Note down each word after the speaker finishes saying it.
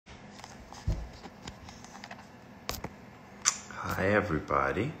Hi,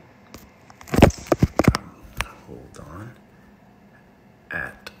 everybody. Hold on.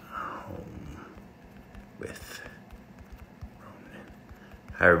 At home with Ronen.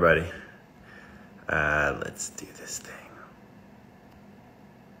 Hi, everybody. Let's do this thing.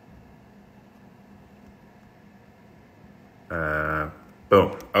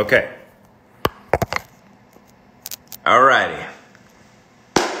 Boom. Okay. Alrighty.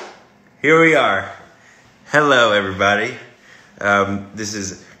 Here we are. Hello, everybody. This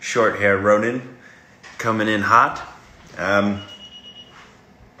is short hair Ronen coming in hot.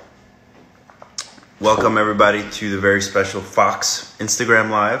 Welcome, everybody, to the very special Fox Instagram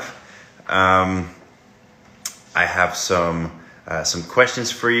Live. I have some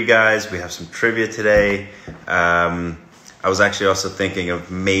questions for you guys. We have some trivia today. I was actually also thinking of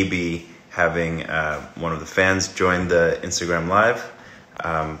maybe having one of the fans join the Instagram Live.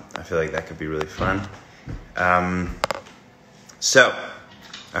 I feel like that could be really fun. So,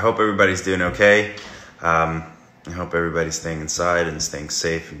 I hope everybody's doing okay. I hope everybody's staying inside and staying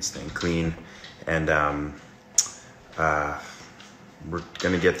safe and staying clean. And we're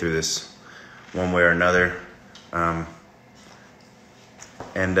going to get through this one way or another. Let's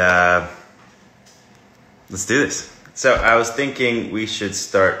do this. So I was thinking we should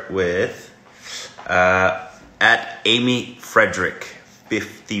start with at Amy Frederick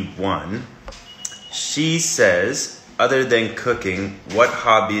 51. She says, other than cooking, what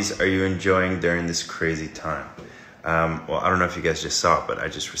hobbies are you enjoying during this crazy time? Well, I don't know if you guys just saw it, but I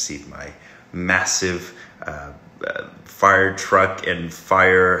just received my massive fire truck and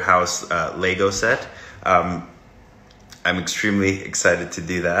firehouse Lego set. I'm extremely excited to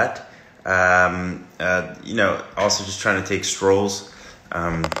do that. Also just trying to take strolls.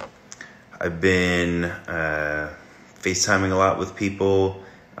 I've been FaceTiming a lot with people.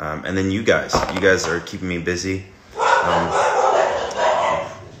 And then you guys are keeping me busy.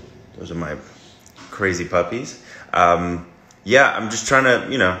 Those are my crazy puppies. I'm just trying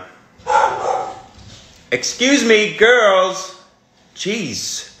to, excuse me, girls.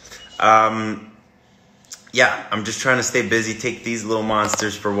 Jeez. I'm just trying to stay busy, take these little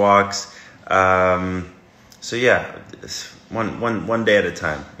monsters for walks. One day at a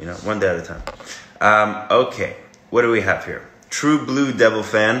time, one day at a time. Okay, what do we have here? True Blue Devil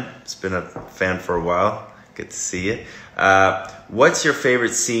fan. It's been a fan for a while. Good to see you. What's your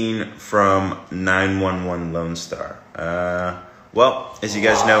favorite scene from 911 Lone Star? Well, as you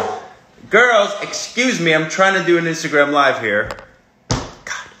guys know, girls, excuse me, I'm trying to do an Instagram Live here.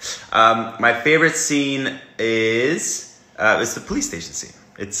 God. My favorite scene is it's the police station scene.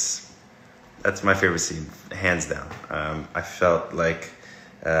 That's my favorite scene, hands down. I felt like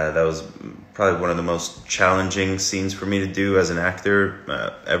that was probably one of the most challenging scenes for me to do as an actor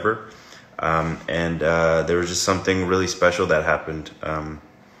ever. There was just something really special that happened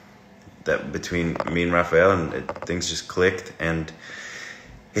that between me and Rafael, and things just clicked, and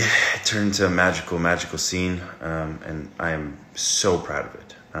it turned into a magical scene, and I am so proud of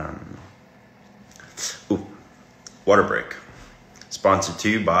it. Water break. Sponsored to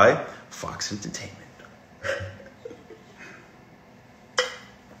you by Fox Entertainment.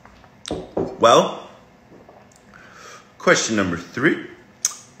 Well, question number 3.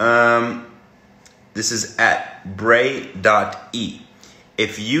 This is at bray.e.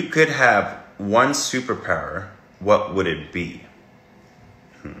 If you could have one superpower, what would it be?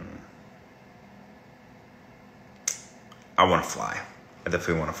 I want to fly. I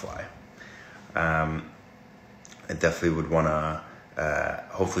definitely want to fly. I definitely would want to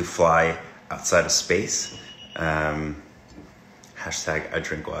hopefully fly outside of space. Hashtag I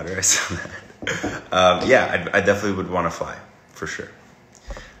drink water. I saw that. I definitely would want to fly for sure.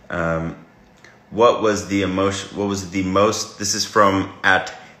 What was the most, this is from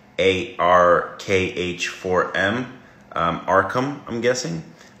at ARKH4M, Arkham, I'm guessing.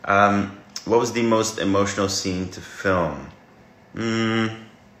 What was the most emotional scene to film?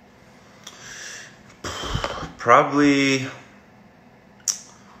 Probably,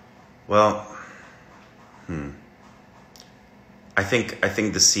 I think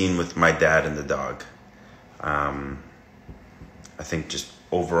the scene with my dad and the dog. I think just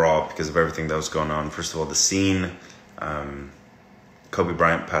overall, because of everything that was going on. First of all, the scene, Kobe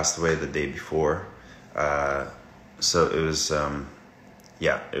Bryant passed away the day before. So it was, that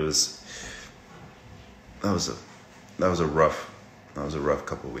was a rough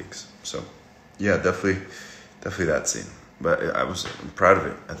couple of weeks. So yeah, definitely that scene. But I'm proud of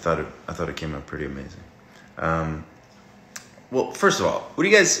it. I thought it came out pretty amazing. Well, first of all, what do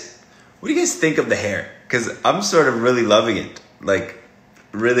you guys think of the hair? Because I'm sort of really loving it, like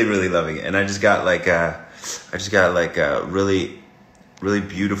really, really loving it. And I just got like a really really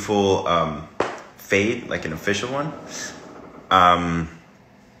beautiful fade, like an official one.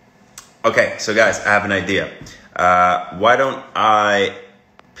 Okay, so guys, I have an idea. Why don't I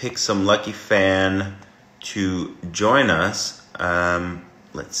pick some lucky fan to join us?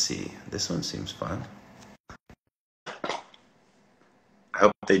 Let's see. This one seems fun.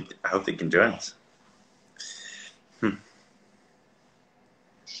 I hope they can join us.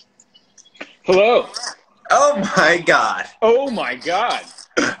 Hello. Oh my God. Oh my God.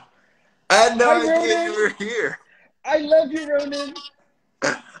 I had no idea Ronen. you were here. I love you, Ronen.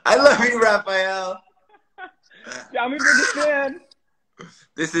 I love you, Rafael. I'm your biggest fan.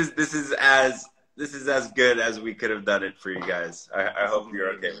 This is as good as we could have done it for you guys. I hope you're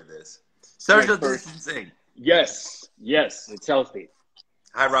okay with this. Social distancing. Yes, it's healthy.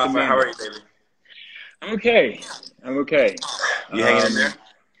 Hi, Rafa. How are you, baby? I'm okay. You hanging in there?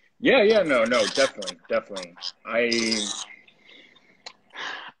 Yeah, no, definitely.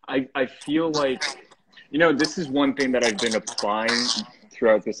 I feel like, this is one thing that I've been applying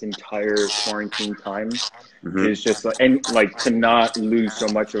throughout this entire quarantine time, is just to not lose so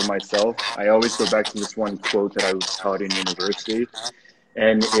much of myself. I always go back to this one quote that I was taught in university,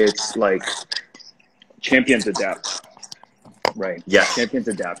 and it's like, champions adapt, right? Yes. Champions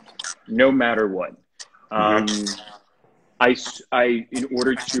adapt, no matter what. I, in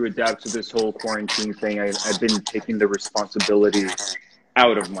order to adapt to this whole quarantine thing, I've been taking the responsibility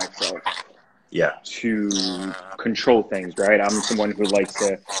out of myself. Yeah. To control things, right? I'm someone who likes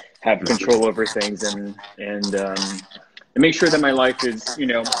to have control over things and make sure that my life is,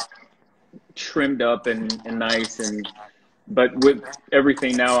 trimmed up and nice. But with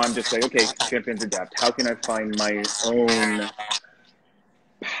everything now, I'm just like, okay, champions adapt. How can I find my own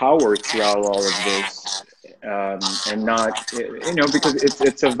power throughout all of this? And not, because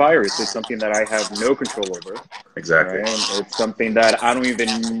it's a virus. It's something that I have no control over. Exactly. Right? It's something that I don't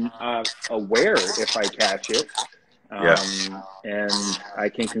even aware if I catch it. And I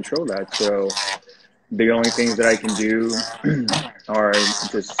can control that. So the only things that I can do are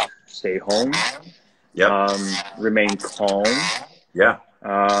just stay home. Remain calm. Yeah.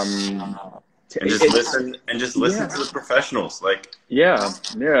 And just listen to the professionals. Like. Yeah.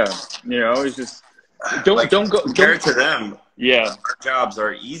 It's just. Don't go compared to them. Yeah, our jobs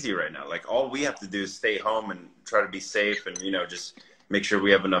are easy right now. Like, all we have to do is stay home and try to be safe, and just make sure we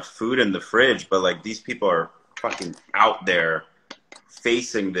have enough food in the fridge. But like, these people are fucking out there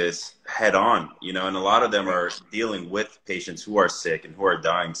facing this head on, and a lot of them are dealing with patients who are sick and who are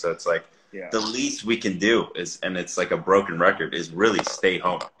dying. So it's like, the least we can do is, and it's like a broken record, is really stay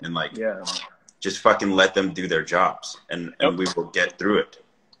home and just fucking let them do their jobs, and we will get through it.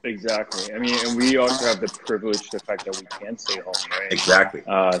 Exactly. I mean, and we also have the privilege, the fact that we can stay home, right? Exactly.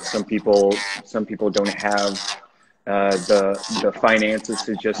 Some people don't have the finances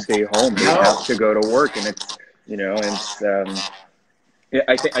to just stay home. They have to go to work, and it's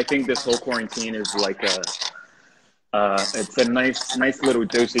I think this whole quarantine is like it's a nice little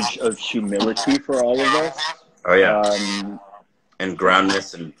dosage of humility for all of us. Oh yeah. And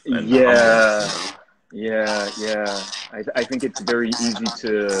groundness and humbleness. Yeah. I think it's very easy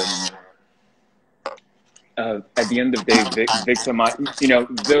to, at the end of the day, victimize,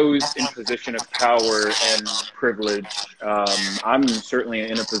 those in position of power and privilege. I'm certainly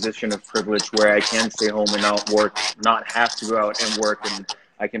in a position of privilege where I can stay home and not work, not have to go out and work, and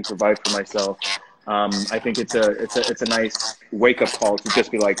I can provide for myself. I think it's a nice wake-up call to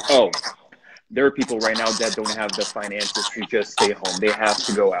just be like, oh, there are people right now that don't have the finances to just stay home. They have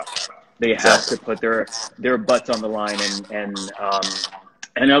to go out. They have to put their butts on the line, and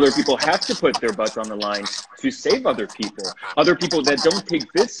other people have to put their butts on the line to save other people that don't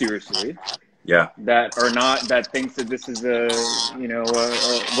take this seriously. Yeah. That thinks that this is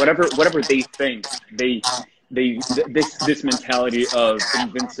whatever they think. This mentality of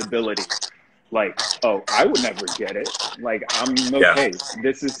invincibility. Like, oh, I would never get it. Like, I'm okay. Yeah.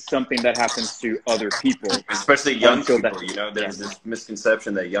 This is something that happens to other people. Especially young people, there's this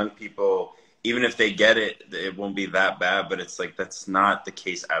misconception that young people, even if they get it, it won't be that bad. But it's like, that's not the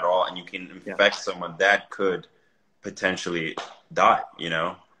case at all. And you can infect someone that could potentially die,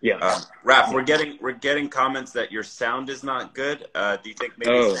 Yeah. Raph, we're getting comments that your sound is not good. Do you think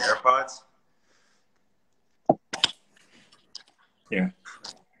maybe it's the AirPods? Yeah.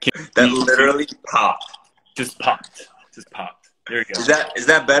 That literally popped. Just popped. There you go. Is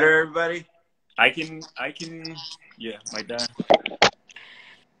that better, everybody? I can. Yeah, like that.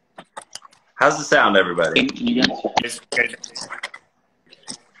 How's the sound, everybody? Is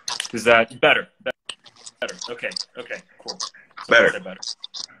that better? Better. Okay. Cool. So better.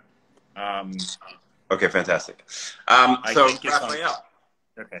 Okay, fantastic. So Rafael,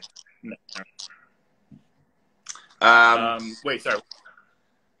 Okay. No. Wait, sorry.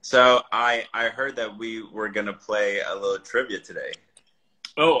 So I heard that we were gonna play a little trivia today.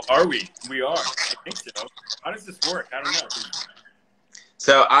 Oh, are we? We are. I think so. How does this work? I don't know.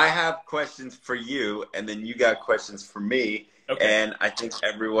 So I have questions for you, and then you got questions for me. Okay. And I think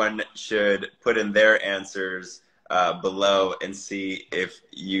everyone should put in their answers below and see if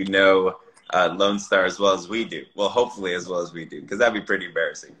you know Lone Star as well as we do. Well, hopefully as well as we do, because that'd be pretty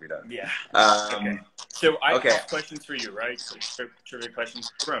embarrassing if we don't. Yeah. Okay. So I have questions for you, right? So trivia questions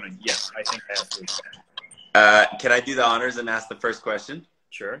for Ronen. Yes, I think I have three questions. Can I do the honors and ask the first question?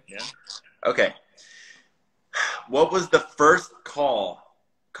 Sure, yeah. Okay. What was the first call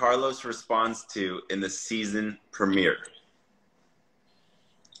Carlos responds to in the season premiere?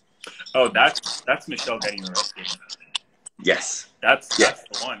 Oh, that's Michelle getting arrested. Yes. That's the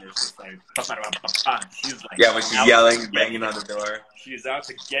one. It's just like, she's like, yeah, when she's yelling, banging on the door. She's out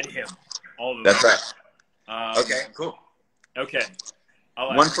to get him. All the That's way. right. Okay, cool. Okay.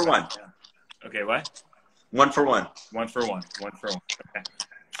 One for one. Yeah. Okay, what? 1 for 1. 1 for 1. 1 for 1. Okay.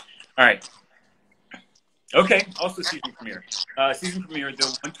 All right. Okay, also season premiere. Season premiere, the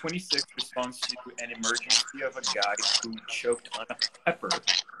 126 responds to an emergency of a guy who choked on a pepper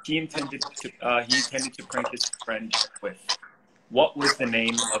he intended to prank his friend with. What was the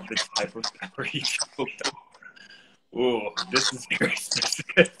name of the type of pepper he choked on? Ooh, this is very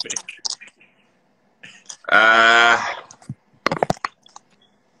specific.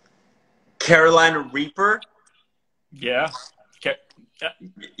 Carolina Reaper? Yeah.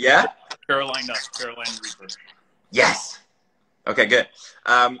 Yeah? Carolina Reaper. Yes. Okay, good.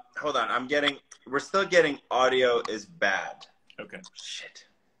 Hold on. We're still getting audio is bad. Okay. Shit.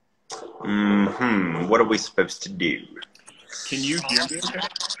 What are we supposed to do? Can you hear me okay?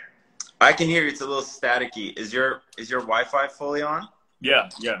 I can hear you. It's a little staticky. Is your Wi-Fi fully on? Yeah.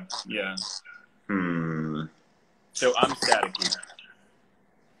 So I'm staticky.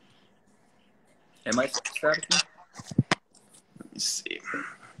 Am I staticky?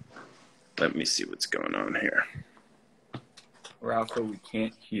 Let me see what's going on here. Rafa, we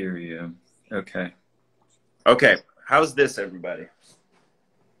can't hear you. Okay. Okay. How's this, everybody?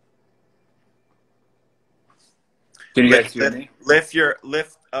 Can you guys hear me?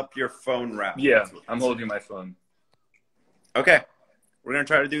 Lift up your phone wrap. Yeah, I'm holding my phone. Okay. We're going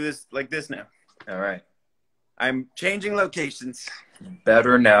to try to do this like this now. All right. I'm changing locations.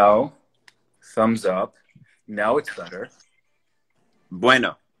 Better now. Thumbs up. Now it's better.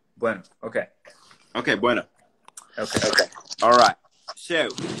 Bueno. Okay. Okay, bueno. Okay. All right. So,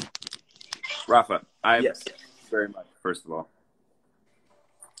 Rafa, yes. very much, first of all.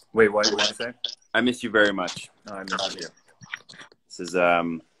 Wait, what did you say? I miss you very much. Oh, I miss you.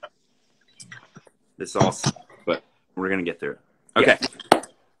 This all, but we're going to get through it. Okay. Yeah.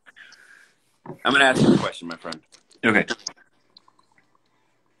 I'm going to ask you a question, my friend. Okay.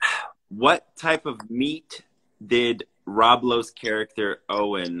 What type of meat did Rob Lowe's character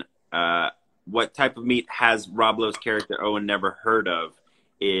Owen, what type of meat has Rob Lowe's character Owen never heard of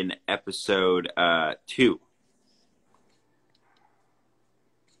in episode 2?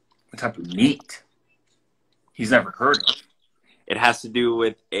 What type of meat? He's never heard of. It has to do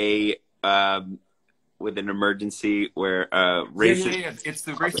with with an emergency where racist. Yeah. It's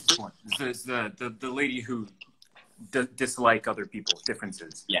the racist one. It's the lady who dislike other people's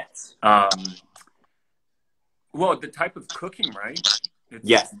differences. Yes. Well, the type of cooking, right? It's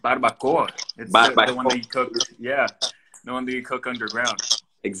yes. Barbacoa. It's the one that you cook. Yeah. The one that you cook underground.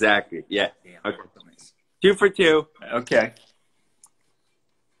 Exactly. Yeah. Damn, okay. 2 for 2. Okay.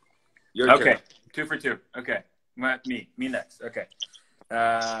 Your turn. Okay. 2 for 2. Okay. Me next. Okay.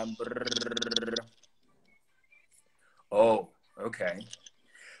 Oh, okay.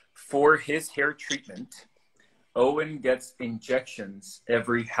 For his hair treatment, Owen gets injections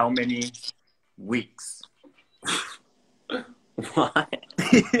every how many weeks? What?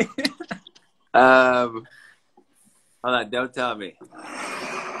 Hold on, don't tell me.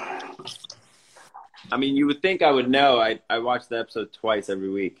 I mean, you would think I would know. I watch the episode twice every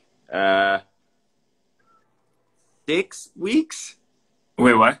week. 6 weeks?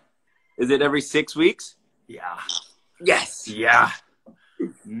 Wait, what? Is it every 6 weeks? Yeah. Yes. Yeah.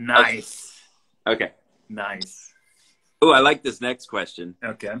 Nice. Okay. Nice. Oh, I like this next question.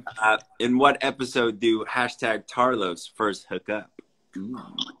 Okay. In what episode do #Tarlos first hook up? Ooh.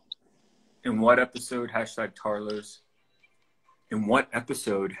 In what episode #Tarlos? In what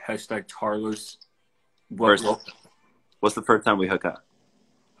episode #Tarlos? What's the first time we hook up?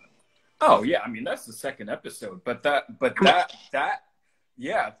 Oh yeah, I mean that's the second episode. But that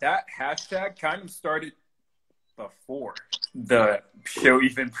hashtag kind of started before the show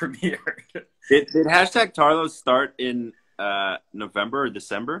even premiered. Did hashtag Tarlos start in November or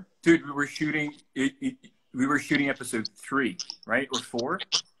December? Dude, we were shooting episode 3, right? Or 4?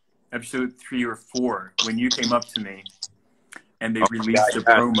 Episode 3 or 4 when you came up to me and they released the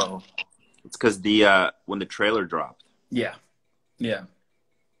promo. It's because when the trailer dropped. Yeah. Yeah.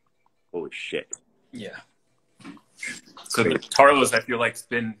 Holy shit. Yeah. So the Tarlos, I feel like, it's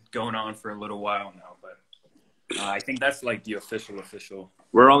been going on for a little while now, but I think that's like the official.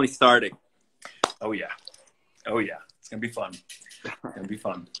 We're only starting. Oh yeah. It's gonna be fun.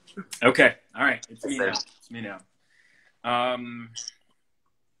 Okay. All right. It's me now.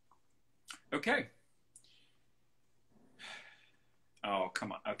 Okay. Oh,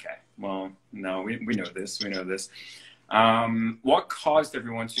 come on. Okay. Well, no, we know this. What caused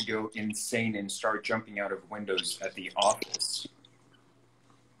everyone to go insane and start jumping out of windows at the office?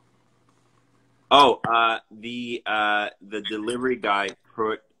 Oh, the delivery guy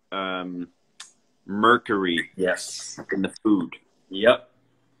put mercury in the food. Yep.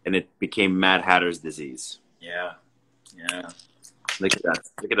 And it became Mad Hatter's disease. Yeah. Look at that.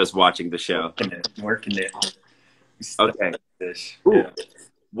 Look at us watching the show. Working it. Okay. Yeah.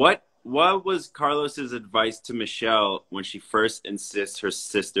 What was Carlos's advice to Michelle when she first insists her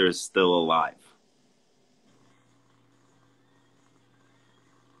sister is still alive?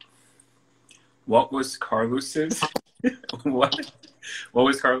 What was Carlos's what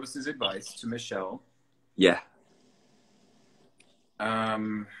was Carlos's advice to Michelle? Yeah.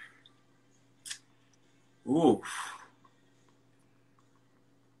 Ooh.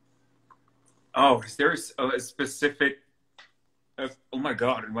 Oh, is there a specific? Oh my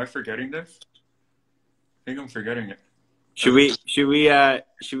God, am I forgetting this? I think I'm forgetting it. Should we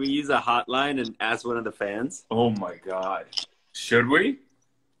use a hotline and ask one of the fans? Oh my God, should we?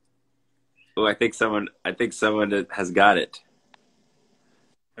 Oh, I think someone has got it.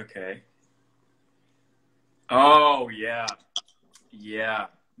 Okay. Oh yeah,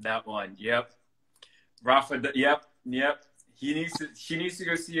 that one. Yep. Rafa. Yep. She needs to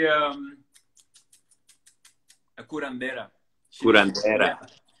go see a curandera. Curandera.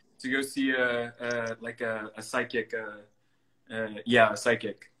 To go see a psychic. A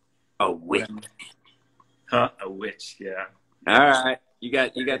psychic. A witch. Huh? A witch. Yeah. All right. You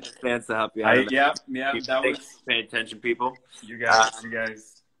got the fans to help you out. That was. Pay attention, people. You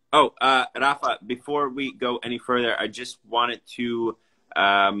guys. Oh, Rafa, before we go any further, I just wanted to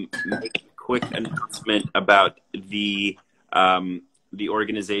make a quick announcement about the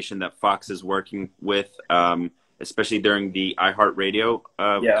organization that Fox is working with, especially during the iHeartRadio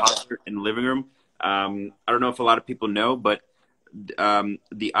concert in the living room. I don't know if a lot of people know, but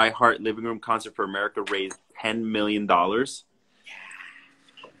the iHeart Living Room Concert for America raised $10 million.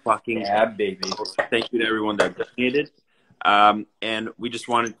 Fucking yeah, baby. Thank you to everyone that donated. And we just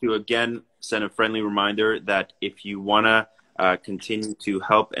wanted to, again, send a friendly reminder that if you want to continue to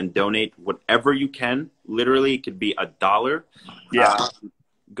help and donate whatever you can, literally it could be $1. Yeah.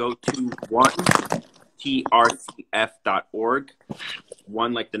 Go to 1trcf.org.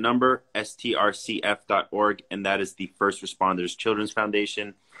 1 like the number, strcf.org, and that is the First Responders Children's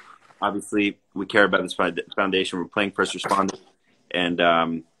Foundation. Obviously, we care about this foundation. We're playing first responders, and they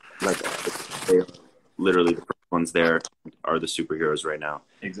are literally the first ones there are the superheroes right now.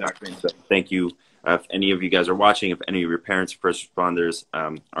 Exactly. So thank you. If any of you guys are watching, if any of your parents are first responders,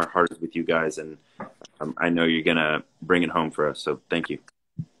 our heart is with you guys, and I know you're gonna bring it home for us. So thank you.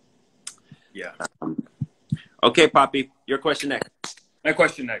 Yeah. Okay, Poppy, your question next. My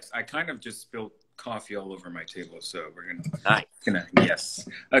question next. I kind of just spilled coffee all over my table, so we're Nice. Yes.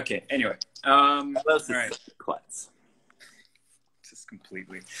 Okay. Anyway. All right. Class. Just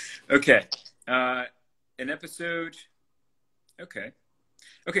completely. Okay. In episode. Okay.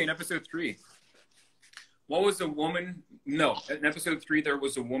 In episode 3. What was a woman? No, in episode 3, there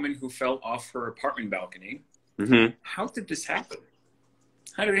was a woman who fell off her apartment balcony. Mm-hmm. How did this happen?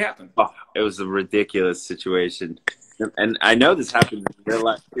 How did it happen? Oh, it was a ridiculous situation. And I know this happened in real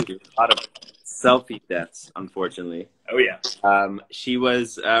life too. A lot of selfie deaths, unfortunately. Oh, yeah. She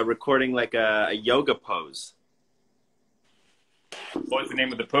was recording like a yoga pose. What was the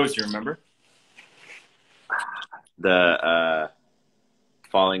name of the pose, you remember? The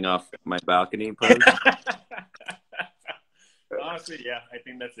falling off my balcony pose. Honestly, yeah, I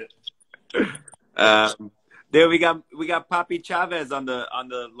think that's it. There we got Papi Chavez on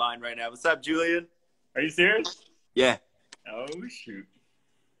the line right now. What's up, Julian? Are you serious? Yeah. Oh shoot.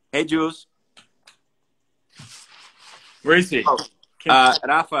 Hey, Jules. Where is he? Oh,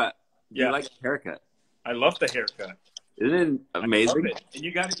 Rafa, do you like the haircut? I love the haircut. Isn't it amazing? I love it. And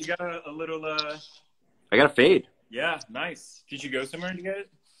you got a little I got a fade. Yeah, nice. Did you go somewhere to get it?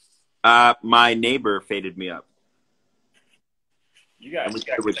 My neighbor faded me up. You got And we it.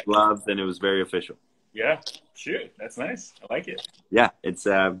 did it with gloves, and it was very official. Yeah, shoot, that's nice. I like it. Yeah, it's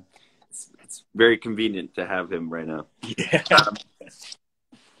very convenient to have him right now. Yeah.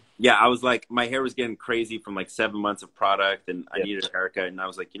 Yeah, I was like, my hair was getting crazy from like 7 months of product, and I needed a haircut, and I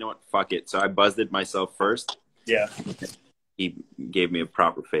was like, you know what, fuck it. So I buzzed it myself first. Yeah. He gave me a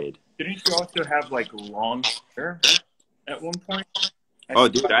proper fade. Didn't you also have like long hair at one point? Oh,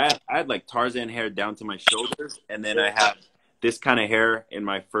 dude, I had like Tarzan hair down to my shoulders, and then I had this kind of hair in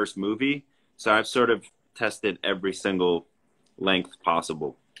my first movie. So I've sort of tested every single length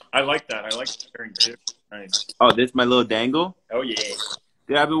possible. I like that. I like wearing too. Nice. Oh, this is my little dangle? Oh yeah.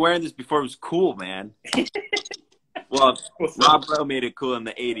 Dude, I've been wearing this before it was cool, man. Well, Rob Lowe made it cool in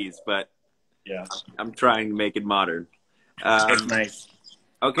the 80s, but yeah, I'm trying to make it modern. That's nice.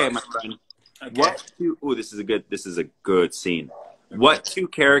 Okay, my friend. Okay. This is a good scene. Okay. What two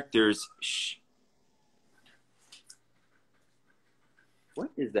characters What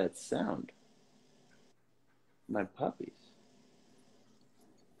is that sound? My puppies.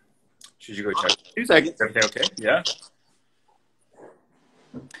 Should you go check? 2 seconds. Everything okay? Yeah.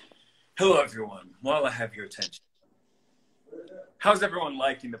 Hello, everyone. While I have your attention, how's everyone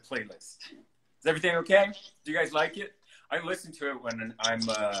liking the playlist? Is everything okay? Do you guys like it? I listen to it when I'm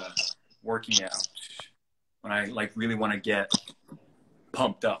working out, when I like really want to get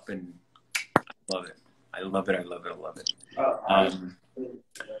pumped up, and I love it. I love it. I love it. I love it.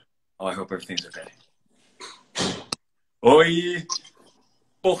 I hope everything's okay. Oi,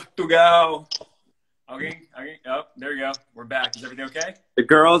 Portugal. Okay. Oh, there we go. We're back. Is everything okay? The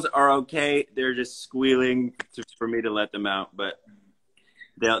girls are okay. They're just squealing for me to let them out, but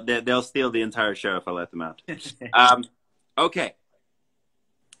they'll steal the entire show if I let them out. Okay.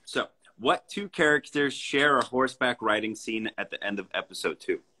 So, what two characters share a horseback riding scene at the end of episode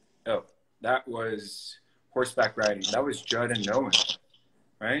 2? Oh, that was horseback riding. That was Judd and Owen,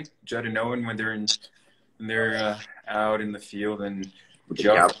 right? Judd and Owen when they're out in the field and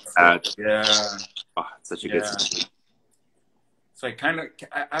Judd. Yeah. Oh, it's such a good scene. It's like kind of.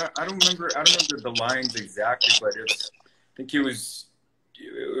 I don't remember the lines exactly, but I think it was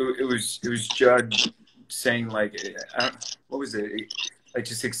Judd saying like, what was it? Like,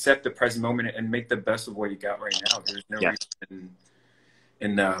 just accept the present moment and make the best of what you got right now. There's no reason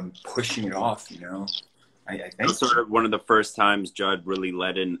in pushing it off, you know. I think it was sort of one of the first times Judd really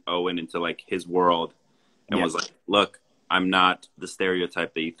let in Owen into like his world, and was like, "Look, I'm not the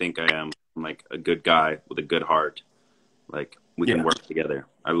stereotype that you think I am. I'm like a good guy with a good heart. Like we can work together."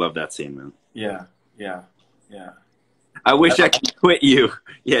 I love that scene, man. Yeah. I wish I could quit you.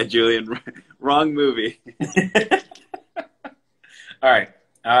 Yeah, Julian, wrong movie. All right.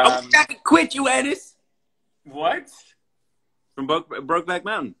 I wish I could quit you, Ennis. What? From Brokeback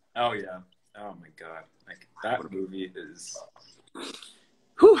Mountain. Oh yeah. Oh my God. Like that movie is.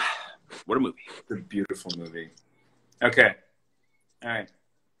 Whew. What a movie. It's a beautiful movie. Okay. All right.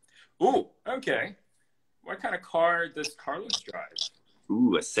 Ooh. Okay. What kind of car does Carlos drive?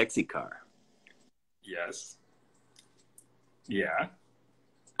 Ooh, a sexy car. Yes. Yeah.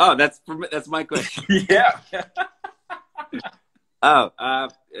 Oh, that's my question. Yeah.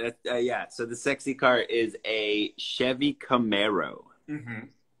 Yeah. So the sexy car is a Chevy Camaro. Mm-hmm.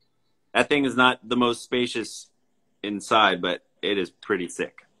 That thing is not the most spacious inside, but it is pretty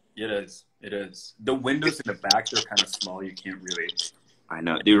sick. It is. It is. The windows in the back, they're kind of small. You can't really. I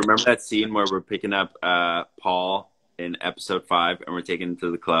know. Do you remember that scene where we're picking up Paul in episode 5 and we're taking him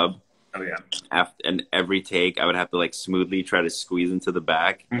to the club? Oh yeah. And every take, I would have to like smoothly try to squeeze into the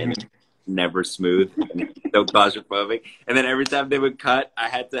back, and it's never smooth. So claustrophobic. And then every time they would cut, I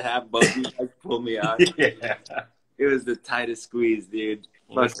had to have both of you guys pull me out. Yeah. It was the tightest squeeze, dude.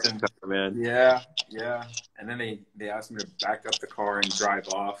 Listen, car, man. Yeah. And then they asked me to back up the car and drive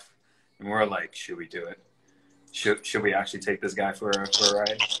off, and we're like, should we do it? Should we actually take this guy for a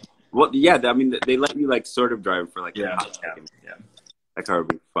ride? Well, yeah. I mean, they let you like sort of drive for like yeah. That car would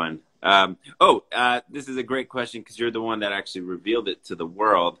be fun. This is a great question because you're the one that actually revealed it to the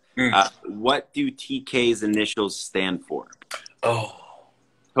world. What do TK's initials stand for? Oh,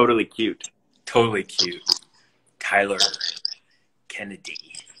 totally cute. Tyler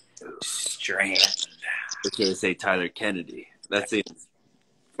Kennedy Strand. Okay, say Tyler Kennedy. That's it.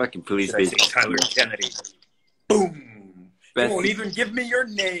 Fucking police. Tyler Kennedy. Boom. You won't even give me your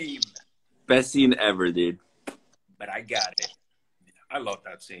name. Best scene ever, dude. But I got it. I love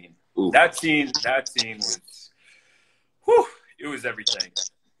that scene. Ooh. That scene was, whew, it was everything.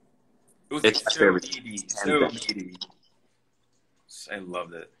 It was like so meaty. I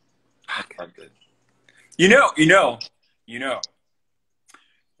loved it. You know, you know, you know.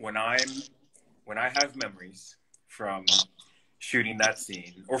 When I have memories from shooting that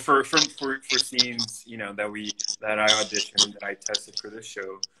scene, or for scenes, you know, that I auditioned, that I tested for the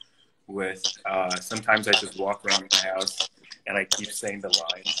show with. Sometimes I just walk around my house and I keep saying the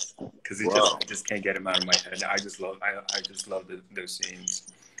lines because I just can't get them out of my head. I just love those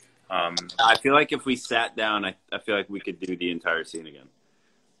scenes. I feel like if we sat down, I feel like we could do the entire scene again.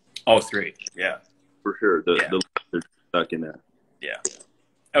 All three, yeah, For sure. The they're stuck in there. yeah.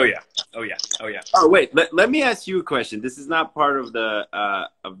 Oh yeah. Oh yeah. Oh yeah. Oh wait, let me ask you a question. This is not part of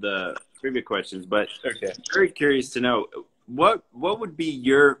the trivia questions, but Okay. I'm very curious to know what would be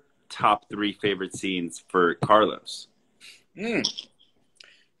your top 3 favorite scenes for Carlos?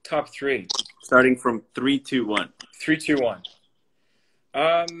 Top 3. Starting from 3, 2, 1. 3, 2, 1.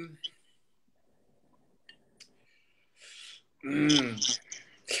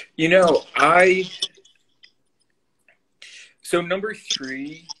 You know, so number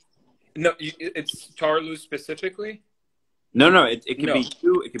 3. No, it's Carlos specifically. No, it can be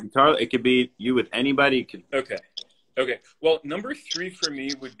you. It could be Carlos. It could be you with anybody. It could... Okay. Well, number 3 for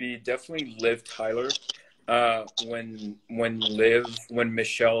me would be definitely Liv Tyler. When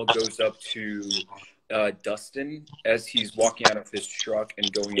Michelle goes up to Dustin as he's walking out of his truck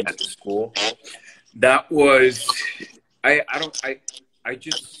and going into school. That was I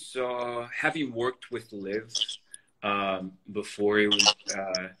just saw, having worked with Liv before, it was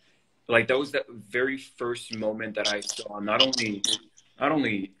like that was the very first moment that I saw not only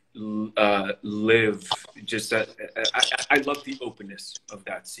Liv, just I love the openness of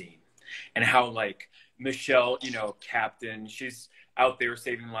that scene and how, like, Michelle, you know, Captain, she's out there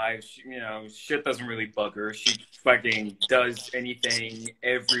saving lives. She, you know, shit doesn't really bug her. She fucking does anything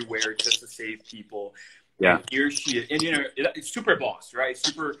everywhere just to save people. Yeah. And here she is, and you know, it's super boss, right?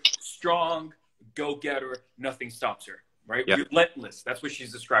 Super strong, go-getter. Nothing stops her, right? Yeah. Relentless. That's what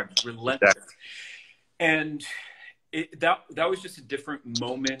she's described. Relentless. Exactly. And that was just a different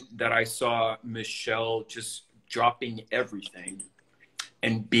moment that I saw Michelle just dropping everything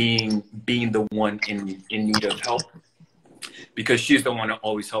and being the one in need of help, because she's the one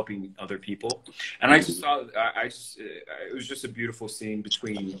always helping other people. And I just saw, it was just a beautiful scene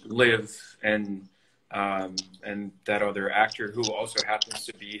between Liv and that other actor who also happens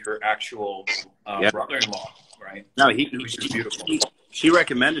to be her actual brother-in-law, right? No, which is beautiful. She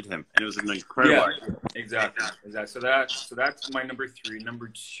recommended him, and it was an incredible. Yeah, exactly. So that's my number 3. Number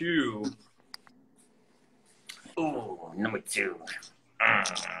 2. Oh, number 2.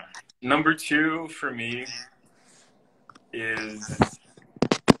 Number 2 for me is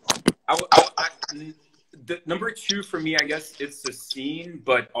the number 2 for me. I guess it's the scene,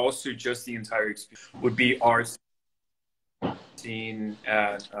 but also just the entire experience would be our scene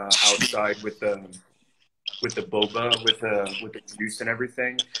at outside with the boba, with the juice and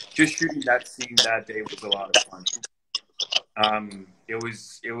everything. Just shooting that scene that day was a lot of fun. It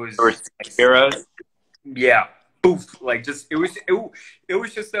was heroes. Yeah. Poof, like just it was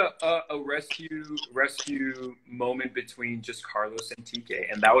just a rescue moment between just Carlos and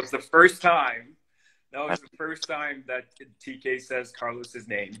TK, and that was the first time that TK says Carlos's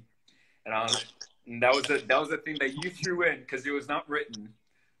name, and that was the thing that you threw in because it was not written.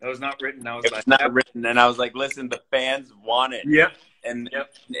 That was not written. I was like, not written, and I was like, listen, the fans want it. Yep. And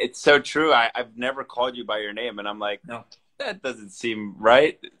it's so true. I've never called you by your name, and I'm like, no, that doesn't seem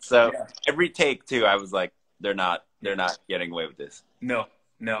right. So every take too, I was like, they're not getting away with this. No.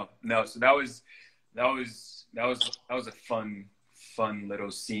 So that was a fun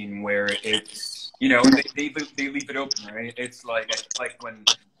little scene where it's, you know, they leave it open, right? It's like when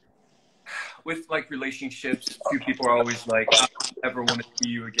with like relationships, 2 people are always like, I don't ever want to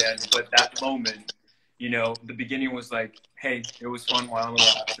see you again. But that moment, you know, the beginning was like, hey, it was fun while we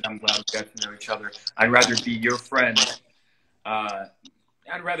laughed, and I'm glad we got to know each other. I'd rather be your friend.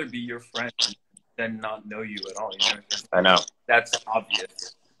 I'd rather be your friend than not know you at all. You know? I know. That's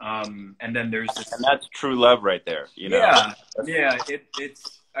obvious. And then there's this, and that's true love right there. You know. Yeah.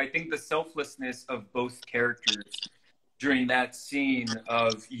 It's I think the selflessness of both characters during that scene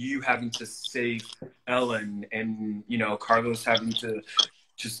of you having to save Ellen and, you know, Carlos having to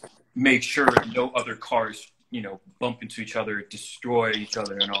just make sure no other cars, you know, bump into each other, destroy each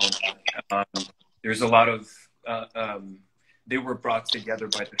other, and all that. There's a lot of they were brought together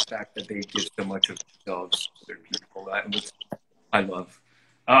by the fact that they give so much of themselves to their people. Which I love.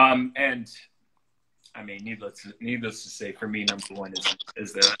 And I mean, needless to say, for me, number 1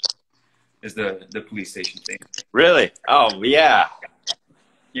 is the police station thing. Really? Oh yeah.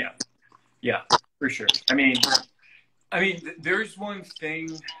 Yeah, for sure. I mean, there's one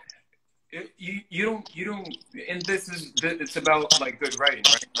thing you don't, and it's about like good writing,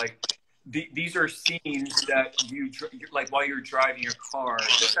 right? Like these are scenes that like while you're driving your car.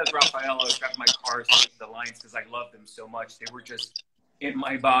 Just as Rafael, I was driving my car, the lines because I love them so much. They were just in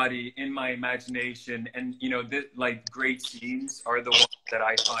my body, in my imagination, and like great scenes are the ones that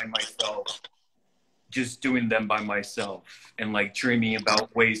I find myself just doing them by myself and like dreaming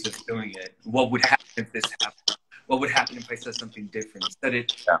about ways of doing it. What would happen if this happened? What would happen if I said something different? Said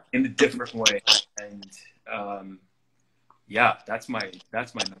it in a different way. And yeah, that's my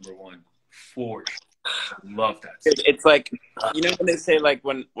number one for sure. Love that. It's like, when they say like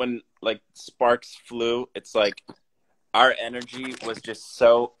when like sparks flew, it's like our energy was just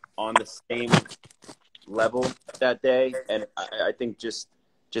so on the same level that day. And I think just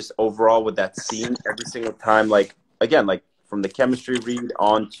overall with that scene, every single time, like again, like from the chemistry read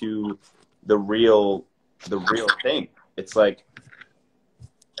on to the real thing, it's like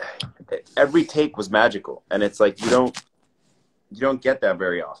every take was magical, and it's like you don't get that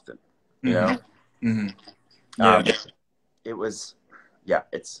very often, you know. Mm-hmm. Yeah. It was, yeah,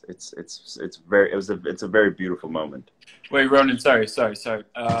 it's a very beautiful moment. Wait, Ronen, sorry.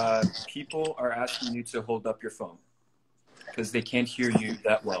 People are asking you to hold up your phone because they can't hear you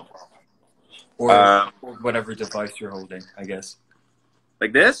that well, or whatever device you're holding, I guess.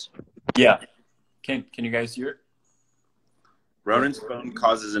 Like this? Yeah. Can you guys hear it? Ronen's phone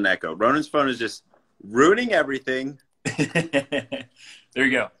causes an echo. Ronen's phone is just ruining everything. There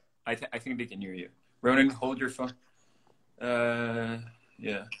you go. I think they can hear you. Ronen, hold your phone.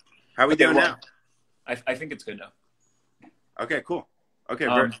 Yeah. How are we doing now? I think it's good now. Okay, cool. Okay,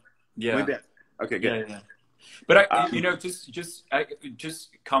 yeah. Okay, good. Yeah. But just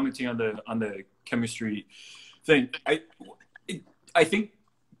commenting on the chemistry thing. I think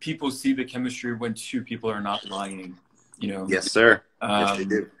people see the chemistry when two people are not lying. Yes, sir. Yes, they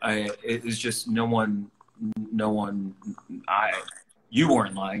do. It's just no one. You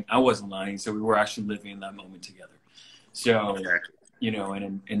weren't lying. I wasn't lying. So we were actually living in that moment together. So,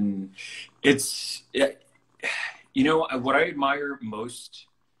 and it's, what I admire most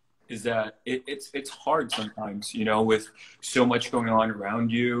is that it's hard sometimes, with so much going on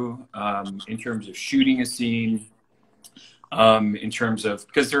around you, in terms of shooting a scene, in terms of,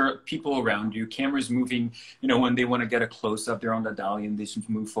 because there are people around you, cameras moving, when they want to get a close-up, they're on the dolly and they just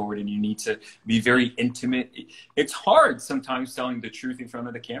move forward, and you need to be very intimate. It's hard sometimes telling the truth in front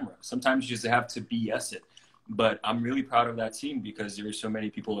of the camera. Sometimes you just have to BS it. But I'm really proud of that scene because there were so many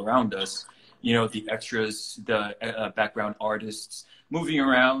people around us, the extras, the background artists moving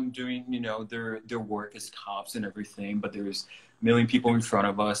around, doing, their work as cops and everything. But there's a million people in front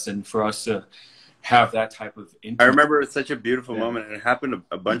of us, and for us to have that type of I remember it's such a beautiful moment, and it happened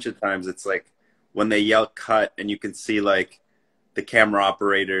a bunch of times. It's like when they yell cut, and you can see like the camera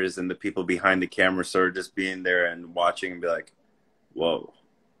operators and the people behind the camera sort of just being there and watching and be like, whoa.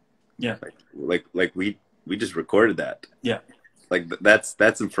 Yeah. Like we just recorded that. Yeah. Like that's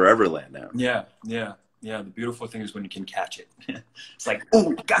in Foreverland now. Yeah. The beautiful thing is when you can catch it. It's like,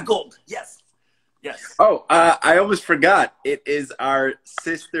 oh, got gold. Yes. Oh, I almost forgot. It is our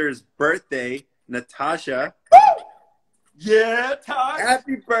sister's birthday, Natasha. Woo! Yeah, Tosh.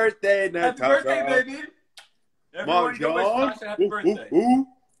 Happy birthday, Natasha. Happy birthday, baby. Everyone go wish Natasha happy birthday.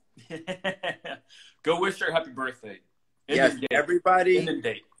 Go wish her happy birthday. Yes, everybody. In the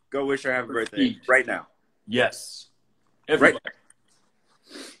date. Go wish her happy birthday right now. Yes. Everybody.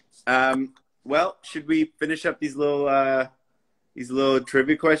 Right. Well, should we finish up these little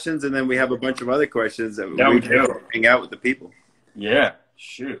trivia questions, and then we have a bunch of other questions that we can hang out with the people. Yeah.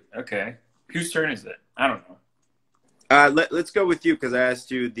 Shoot. Okay. Whose turn is it? I don't know. Let's go with you because I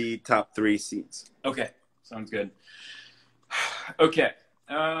asked you the top 3 scenes. Okay. Sounds good. Okay.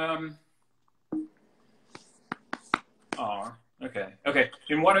 Okay.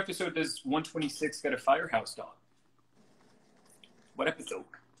 In what episode does 126 get a firehouse dog? What episode?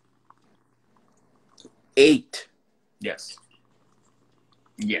 8. Yes.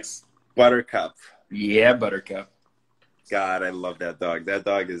 Buttercup. Yeah, Buttercup. God, I love that dog. That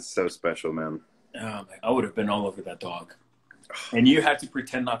dog is so special, man. Oh, man. I would have been all over that dog. And you had to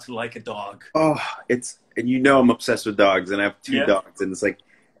pretend not to like a dog. Oh, and I'm obsessed with dogs, and I have 2 dogs, and it's like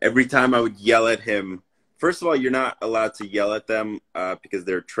every time I would yell at him. First of all, you're not allowed to yell at them because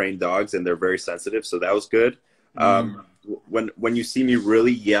they're trained dogs and they're very sensitive, so that was good. When you see me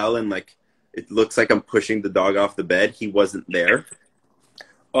really yell and like it looks like I'm pushing the dog off the bed, he wasn't there.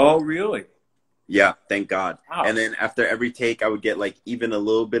 Oh, really? Yeah, thank God. Wow. And then after every take, I would get like even a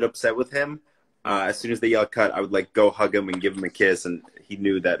little bit upset with him. As soon as they yell cut, I would like go hug him and give him a kiss, and he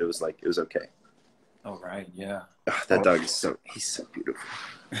knew that it was okay. Oh, right, yeah. That dog is he's so beautiful.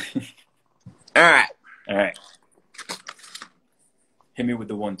 right. All right. Hit me with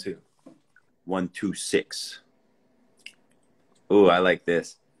the 1-2. 1, 2, 6. Ooh, I like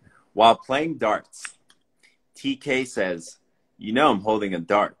this. While playing darts, TK says, "You know I'm holding a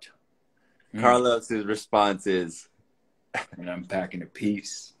dart." Carlos's response is, "And I'm packing a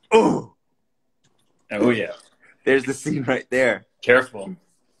piece." "Ooh." Oh, yeah. There's the scene right there. Careful.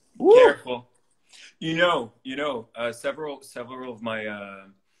 Woo. Careful. Several of my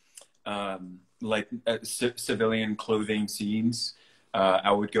civilian clothing scenes,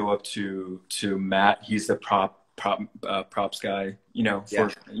 I would go up to Matt. He's the props guy,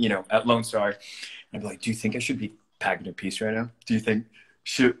 at Lone Star. I'd be like, "Do you think I should be packing a piece right now? Do you think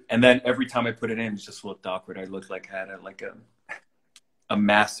should?" And then every time I put it in, it just looked awkward. I looked like I had a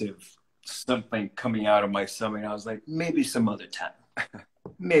massive something coming out of my stomach. I was like, maybe some other time.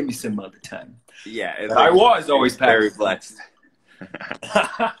 Maybe some other time. Yeah, I was always very blessed.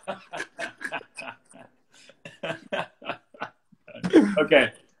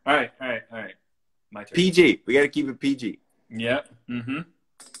 Okay. All right. My turn. PG. We got to keep it PG. Yep.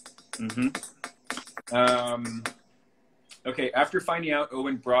 Okay. After finding out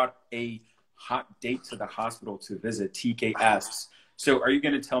Owen brought a hot date to the hospital to visit, TK asks, "So are you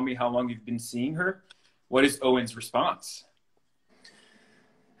going to tell me how long you've been seeing her?" What is Owen's response?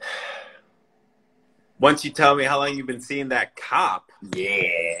 Once you tell me how long you've been seeing that cop.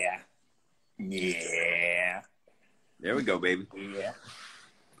 Yeah. There we go, baby. Yeah.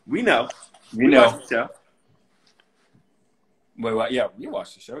 We know. We know. Watched the show. Wait, what? Yeah, you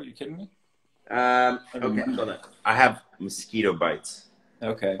watched the show. Are you kidding me? Okay, hold on. I have mosquito bites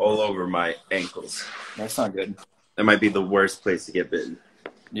Okay. all over my ankles. That's not good. That might be the worst place to get bitten.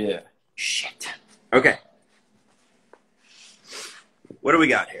 Yeah. Shit. Okay. What do we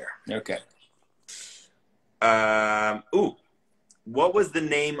got here? Okay. What was the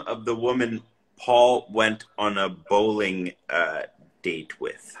name of the woman Paul went on a bowling date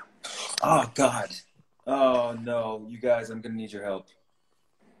with? Oh, God. Oh, no. You guys, I'm going to need your help.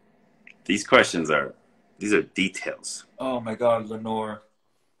 These questions are details. Oh, my God, Lenore.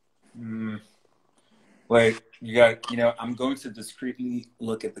 Wait, I'm going to discreetly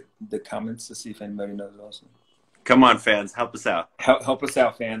look at the comments to see if anybody knows also. Come on, fans. Help us out. Help us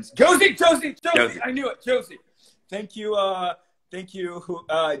out, fans. Josie! I knew it. Josie. Thank you.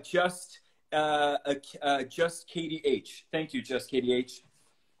 Just KDH. Thank you, Just KDH.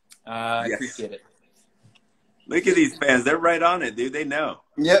 I appreciate it. Look at these fans. They're right on it, dude. They know.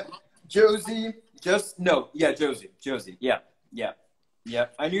 Yep. Josie. Josie. Yeah.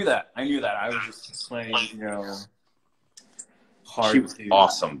 I knew that. I was just playing, hard. She was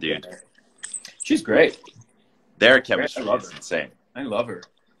awesome, dude. She's great. Their chemistry is insane. I love her.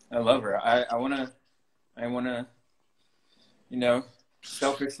 I wanna,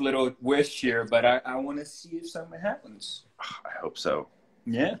 selfish little wish here, but I want to see if something happens. I hope so.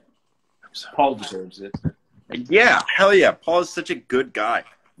 Yeah. Paul deserves it. Yeah, hell yeah. Paul is such a good guy.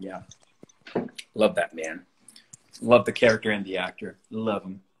 Yeah. Love that man. Love the character and the actor. Love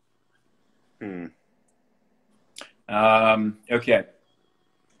him. Okay.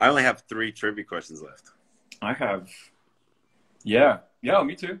 I only have 3 trivia questions left. I have. Yeah,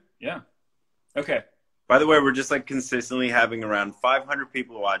 me too. Yeah. Okay. By the way, we're just consistently having around 500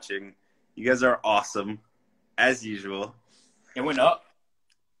 people watching. You guys are awesome, as usual. It went up.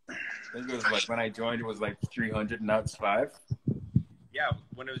 It was when I joined, it was 300, and now it's 5. Yeah,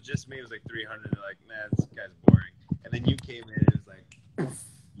 when it was just me, it was 300. They're like, "Nah, this guy's boring." And then you came in, and it was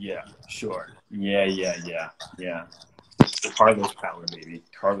yeah, sure. Yeah. Carlos power, baby.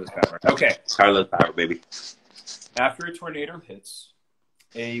 Carlos power. Okay. Carlos power, baby. After a tornado hits,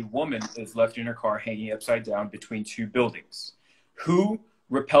 a woman is left in her car hanging upside down between 2 buildings. Who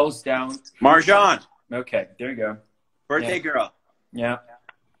rappels down? Marjan. Okay, there you go. Birthday girl. Yeah,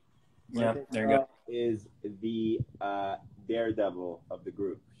 there you go. Is the daredevil of the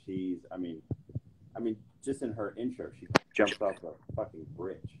group. She's, I mean, just in her intro, she jumps off a fucking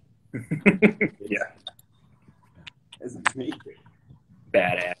bridge. Yeah. It's amazing.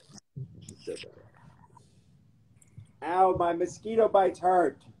 Badass. So badass. Ow, my mosquito bites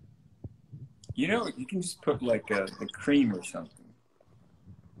hurt. You can just put a cream or something.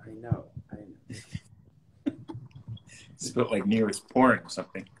 I know. Just put Neosporin or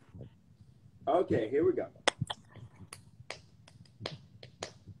something. Okay, here we go.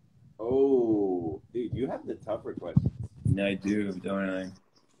 Oh, dude, you have the tougher questions. I do, don't I?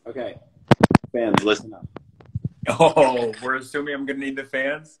 Okay, fans, listen up. Oh, we're assuming I'm going to need the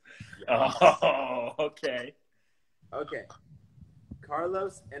fans? Yeah. Oh, okay. Okay.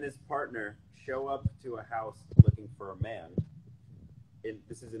 Carlos and his partner show up to a house looking for a man.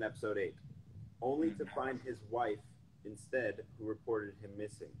 This is in episode 8. only to find his wife instead, who reported him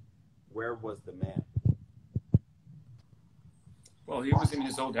missing. Where was the man? Well, he was in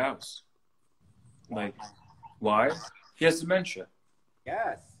his old house. Like, why? He has dementia.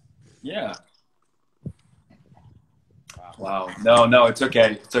 Yes. Yeah. Wow. No, it's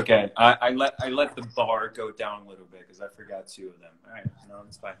okay. It's okay. I let the bar go down a little bit because I forgot 2 of them. All right. No,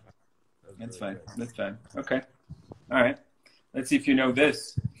 it's fine. That's fine. That's fine. Okay. All right. Let's see if you know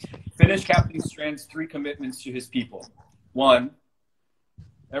this. Finish Captain Strand's 3 commitments to his people. 1,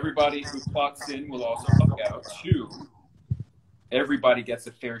 everybody who clocks in will also clock out. 2, everybody gets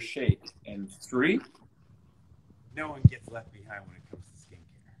a fair shake. And 3, no one gets left behind when it comes to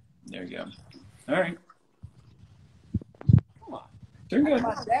skincare. There you go. All right. Come on. Doing good. I'm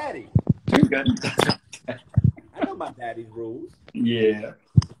my daddy. Doing good. I know my daddy's rules. Yeah.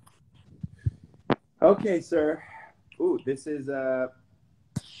 Okay, sir. Ooh, this is the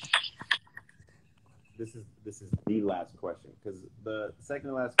last question, because the second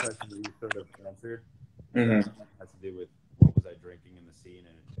to last question that you sort of answered has to do with what was I drinking in the scene,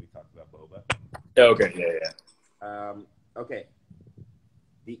 and we talked about boba. Okay. Yeah. Okay.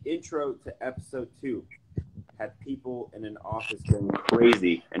 The intro to episode 2 had people in an office going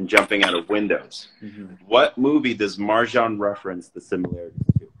crazy and jumping out of windows. What movie does Marjan reference the similarities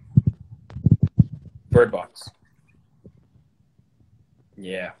to? Bird Box.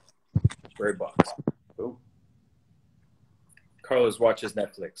 Yeah. Bird Box. Cool. Carlos watches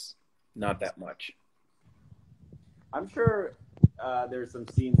Netflix. Not that much. I'm sure there's some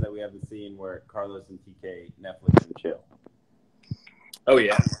scenes that we haven't seen where Carlos and TK Netflix and chill. Oh,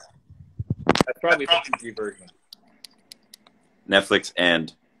 yeah. That's probably the TV version. Netflix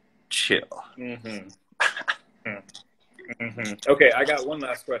and chill. Okay, I got one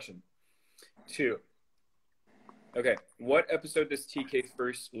last question. 2. Okay, what episode does TK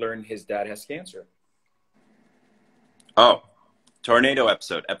first learn his dad has cancer? Oh, tornado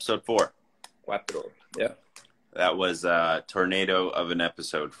episode 4. 4. Yeah. That was a tornado of an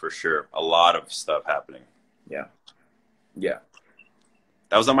episode for sure. A lot of stuff happening. Yeah.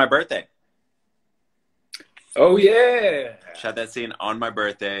 That was on my birthday. Oh, yeah. Shot that scene on my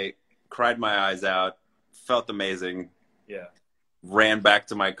birthday, cried my eyes out, felt amazing. Yeah. Ran back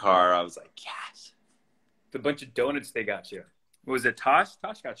to my car. I was like, yes. The bunch of donuts they got you. What was it, Tosh?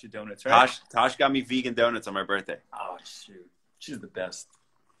 Tosh got you donuts, right? Tosh got me vegan donuts on my birthday. Oh, shoot. She's the best.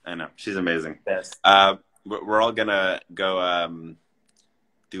 I know. She's amazing. Best. We're all going to go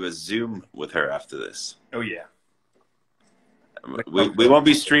do a Zoom with her after this. Oh, yeah. We won't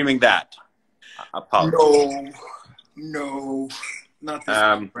be streaming that. Apologies. No. Not this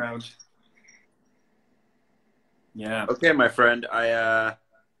time around. Yeah. Okay, my friend.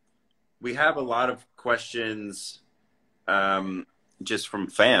 We have a lot of questions just from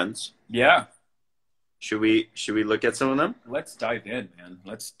fans. Yeah. Should we look at some of them? Let's dive in, man.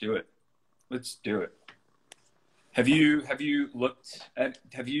 Let's do it. Have you answered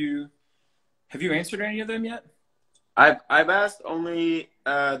any of them yet? I've asked only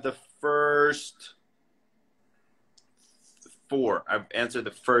the first 4. I've answered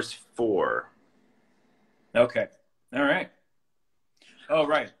the first 4. Okay. All right. Oh,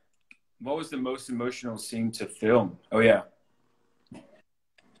 right. What was the most emotional scene to film? Oh, yeah.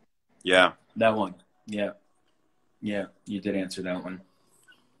 Yeah. That one. Yeah. Yeah, you did answer that one.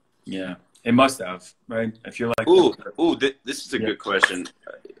 Yeah. It must have, right? I feel like... This is a good question.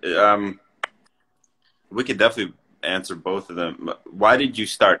 We could definitely answer both of them. Why did you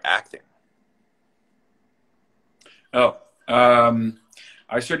start acting? I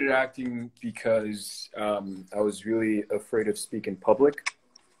started acting because I was really afraid of speaking public.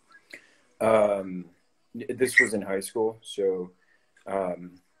 This was in high school, so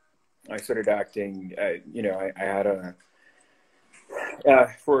I started acting. I had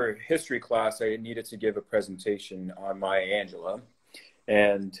for history class, I needed to give a presentation on Maya Angelou,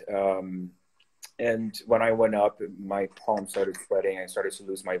 and when I went up, my palms started sweating. I started to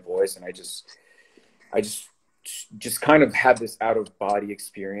lose my voice, and I just kind of had this out of body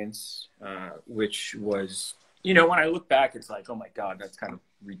experience, which was, when I look back, it's like, oh my God, that's kind of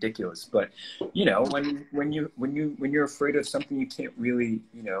ridiculous. But when you're afraid of something, you can't really,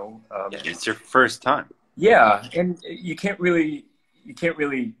 it's your first time. Yeah, and you can't really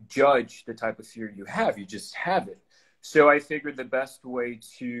judge the type of fear you have. You just have it. So I figured the best way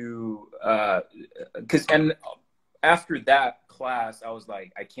to, and after that class, I was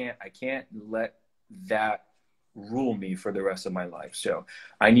like, I can't let that rule me for the rest of my life. So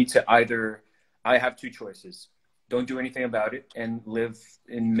I need to I have 2 choices: don't do anything about it and live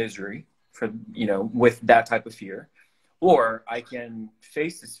in misery with that type of fear, or I can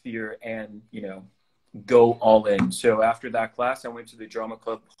face this fear and, you know, go all in. So after that class, I went to the drama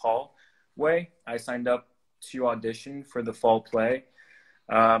club hallway. I signed up to audition for the fall play.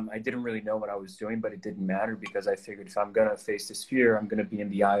 I didn't really know what I was doing, but it didn't matter because I figured if I'm going to face this fear, I'm going to be in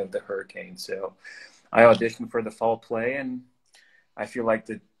the eye of the hurricane. So I auditioned for the fall play, and I feel like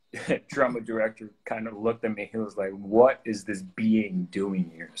the drama director kind of looked at me. He was like, "What is this being doing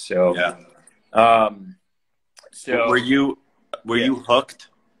here?" So, so were you hooked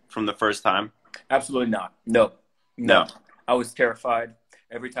from the first time? Absolutely not. No. I was terrified.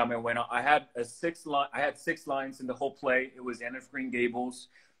 Every time I went on, I had 6 lines in the whole play. It was Anne of Green Gables.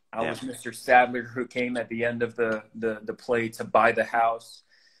 I was Mr. Sadler, who came at the end of the play to buy the house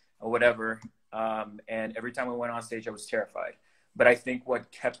or whatever. And every time I went on stage, I was terrified. But I think what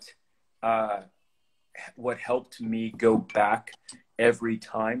helped me go back every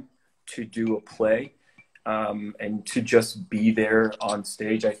time to do a play, and to just be there on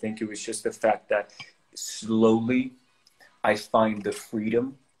stage, I think it was just the fact that slowly I find the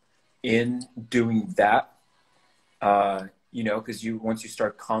freedom in doing that, you know, because once you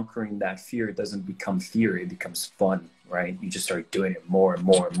start conquering that fear, it doesn't become fear, it becomes fun, right? You just start doing it more and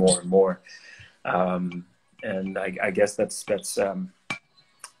more and more and more. And I guess that's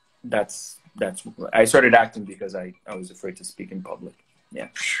I started acting because I was afraid to speak in public. Yeah.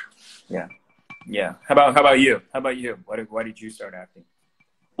 How about you? Why did you start acting?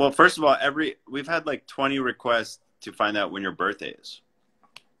 Well, first of all, we've had like 20 requests to find out when your birthday is.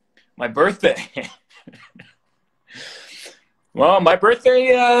 My birthday. Well, my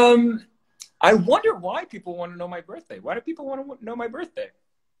birthday, I wonder why people want to know my birthday. Why do people want to know my birthday?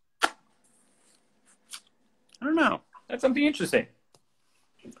 I don't know. That's something interesting.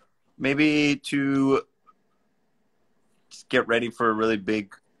 Maybe to get ready for really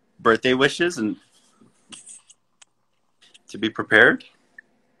big birthday wishes and to be prepared.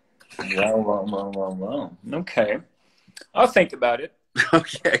 Well. Okay. I'll think about it.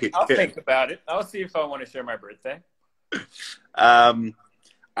 Okay. I'll think about it. I'll see if I want to share my birthday.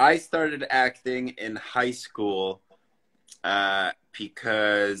 I started acting in high school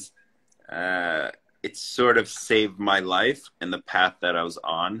because it sort of saved my life, and the path that I was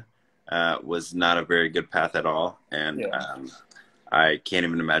on was not a very good path at all. And I can't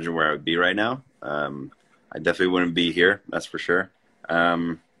even imagine where I would be right now. I definitely wouldn't be here, that's for sure.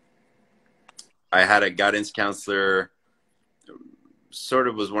 I had a guidance counselor, sort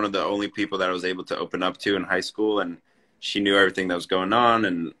of was one of the only people that I was able to open up to in high school, and she knew everything that was going on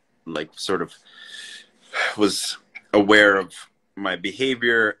and like sort of was aware of my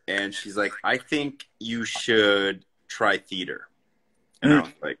behavior. And she's like, I think you should try theater. And I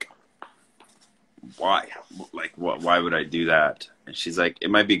was like, why? Like, why would I do that? And she's like, it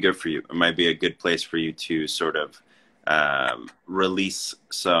might be good for you. It might be a good place for you to sort of release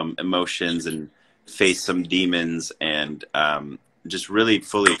some emotions and face some demons and just really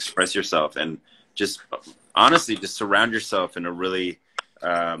fully express yourself, and just honestly just surround yourself in a really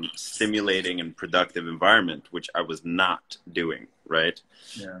stimulating and productive environment, which I was not doing, right?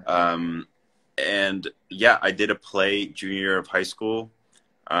 And yeah, I did a play junior year of high school,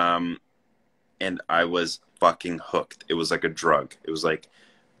 and I was fucking hooked. It was like a drug. It was like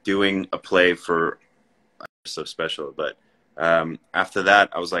doing a play for so special. But after that,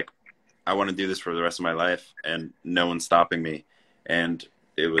 I was like, I want to do this for the rest of my life, and no one's stopping me. And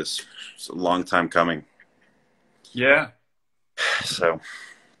it was a long time coming. Yeah. So.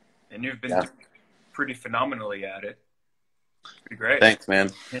 And you've been doing pretty phenomenally at it. Pretty great. Thanks,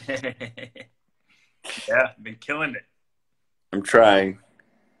 man. Yeah, been killing it. I'm trying.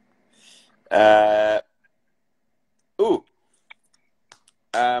 What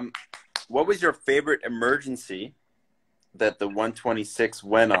was your favorite emergency that the 126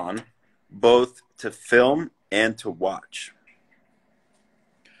 went on, both to film and to watch?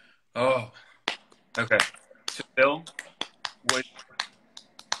 Oh, okay. To film was,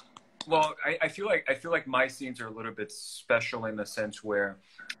 well, I feel like my scenes are a little bit special in the sense where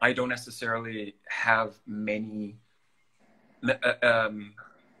I don't necessarily have many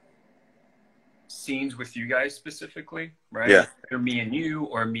scenes with you guys specifically, right? Yeah. Or me and you,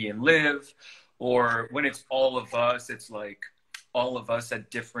 or me and Liv, or when it's all of us, it's like all of us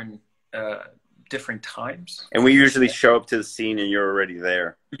at different times. And we usually show up to the scene and you're already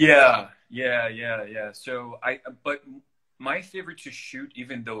there. Yeah. So but my favorite to shoot,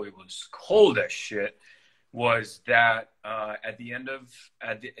 even though it was cold as shit, was that at the end of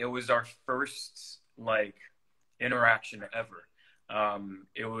it was our first like interaction ever.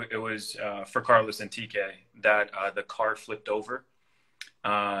 It was for Carlos and TK that the car flipped over.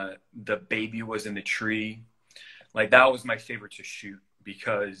 The baby was in the tree. Like that was my favorite to shoot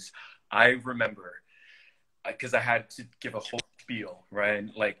because I remember because I had to give a whole spiel, right?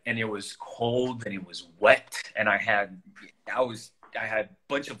 Like, and it was cold and it was wet, and I had a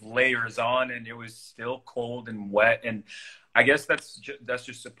bunch of layers on, and it was still cold and wet, and I guess that's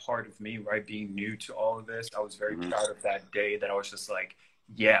just a part of me, right? Being new to all of this, I was very proud of that day. That I was just like,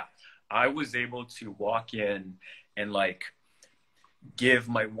 yeah, I was able to walk in and like give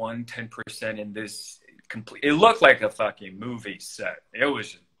my 110% in this complete. It looked like a fucking movie set. It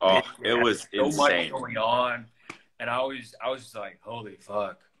was just it was so insane. much going on, and I was just like, holy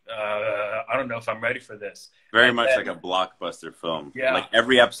fuck. I don't know if I'm ready for this. Very much like a blockbuster film. Yeah. Like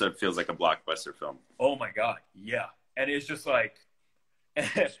every episode feels like a blockbuster film. Oh my God. Yeah. And it's just like,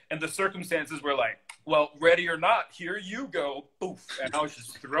 and the circumstances were like, well, ready or not, here you go. Poof. And I was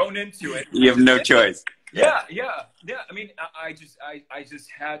just thrown into it. You have no choice. Yeah. I mean, I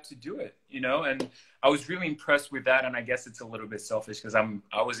just had to do it, you know, and I was really impressed with that. And I guess it's a little bit selfish because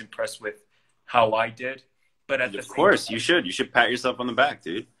I was impressed with how I did. But at the same time, you should pat yourself on the back,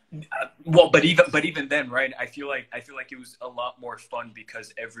 dude. Well, but even then, right? I feel like it was a lot more fun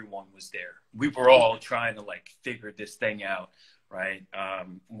because everyone was there. We were all trying to like figure this thing out, right?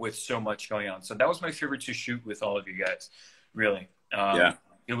 With so much going on. So that was my favorite to shoot with all of you guys, really. Yeah.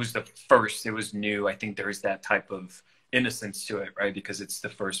 It was the first. It was new. I think there is that type of innocence to it, right? Because it's the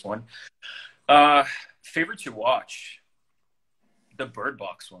first one. Favorite to watch, the Bird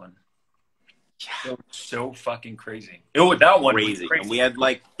Box one. Yeah. So fucking crazy. Oh, that one crazy. Was crazy. And we had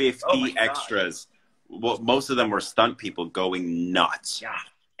like 50 God. extras. Well, most of them were stunt people going nuts. Yeah.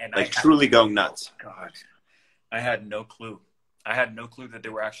 And like truly going nuts. Oh, God. I had no clue. I had no clue that they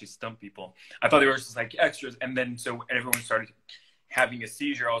were actually stunt people. I thought they were just like extras. And then so everyone started having a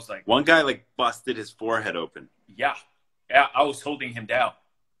seizure. I was like, one guy like busted his forehead open. Yeah. Yeah. I was holding him down.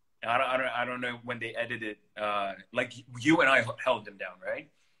 I don't know when they edited. Like you and I held him down, right?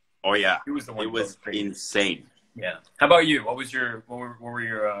 Oh yeah, he was the one. It was insane. Yeah. How about you? What were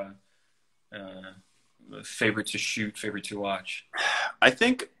your favorite to shoot, favorite to watch? I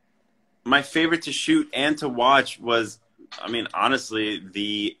think my favorite to shoot and to watch was, I mean, honestly,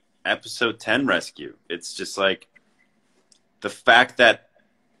 the episode 10 rescue. It's just like the fact that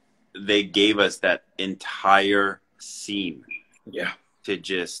they gave us that entire scene. Yeah. To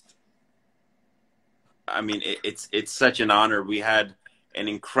just, I mean, it's such an honor. We had an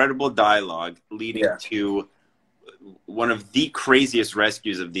incredible dialogue leading to one of the craziest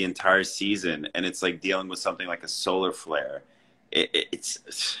rescues of the entire season, and it's like dealing with something like a solar flare.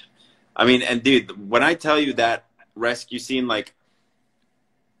 It's I mean, and dude, when I tell you that rescue scene, like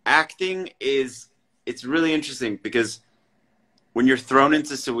acting it's really interesting because when you're thrown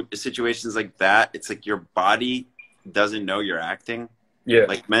into situations like that, it's like your body doesn't know you're acting. Yeah.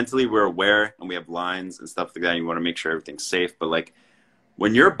 Like mentally we're aware and we have lines and stuff like that. And you want to make sure everything's safe. But like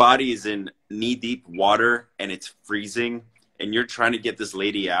when your body is in knee deep water and it's freezing and you're trying to get this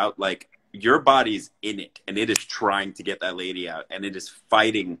lady out, like your body's in it and it is trying to get that lady out and it is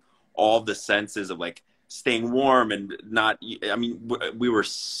fighting all the senses of like staying warm and not, I mean, we were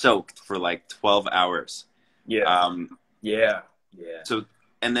soaked for like 12 hours. Yeah. Yeah. So,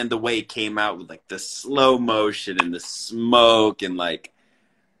 and then the way it came out with like the slow motion and the smoke and like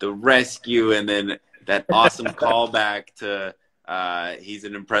the rescue and then that awesome callback to he's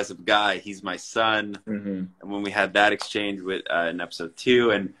an impressive guy, he's my son. Mm-hmm. And when we had that exchange with in episode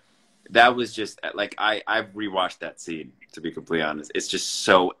 2, and that was just like I've rewatched that scene, to be completely honest. It's just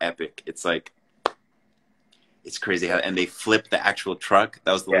so epic. It's like it's crazy how, and they flipped the actual truck.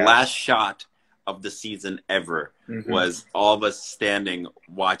 That was the last shot of the season ever. Mm-hmm. Was all of us standing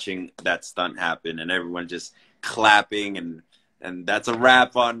watching that stunt happen and everyone just clapping and that's a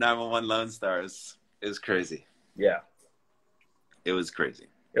wrap on 911 Lone Stars. It was crazy. Yeah. It was crazy.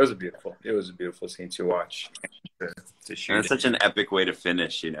 It was a beautiful scene to watch. To shoot. And it's such an epic way to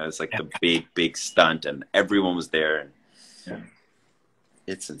finish, you know. It's like the big stunt and everyone was there and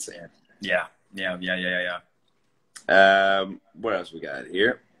it's insane. Yeah. What else we got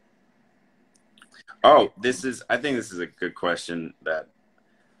here? Oh, I think this is a good question that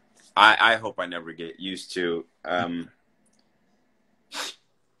I hope I never get used to.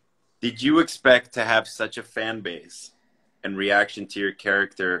 Did you expect to have such a fan base and reaction to your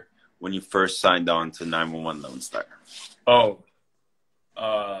character when you first signed on to 911 Lone Star? Oh.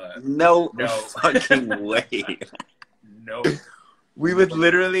 No fucking way. No. We would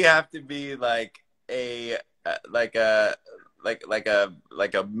literally have to be like a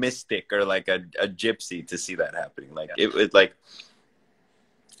mystic or like a gypsy to see that happening. Like it was like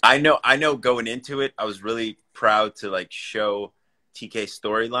I know going into it I was really proud to like show TK's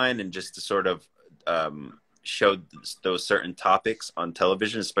storyline and just to sort of showed those certain topics on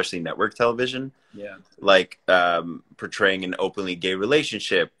television, especially network television. Yeah. Like portraying an openly gay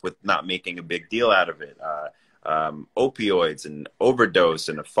relationship with not making a big deal out of it. Opioids and overdose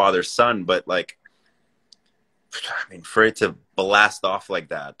and a father-son. But like, I mean, for it to blast off like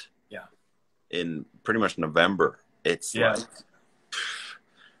that, yeah, in pretty much November, it's yeah. like,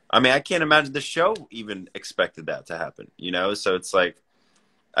 I mean, I can't imagine the show even expected that to happen, you know? So it's like,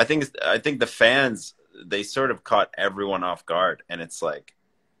 I think the fans, they sort of caught everyone off guard, and it's like,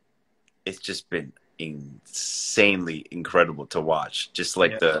 it's just been insanely incredible to watch. Just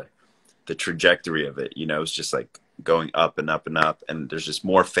like the trajectory of it, you know, it's just like going up and up and up, and there's just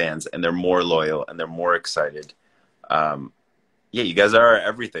more fans, and they're more loyal, and they're more excited. Yeah, you guys are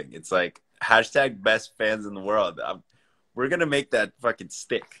everything. It's like hashtag best fans in the world. We're gonna make that fucking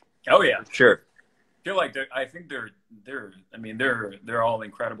stick. Oh yeah, sure. I feel like I think they're all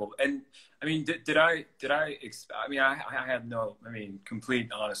incredible. And I mean, did I mean, I had no, I mean,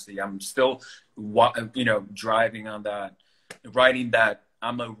 complete honesty. I'm still, you know, driving on that, riding that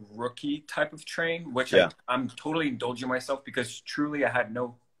I'm a rookie type of train, which I'm totally indulging myself, because truly I had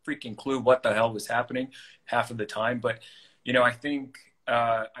no freaking clue what the hell was happening half of the time. But, you know, I think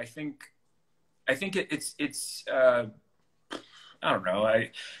it's I don't know.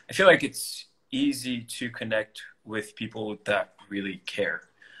 I feel like it's easy to connect with people that really care.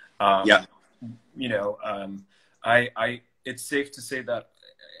 You know, it's safe to say that,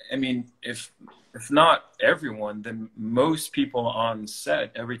 I mean, if not everyone, then most people on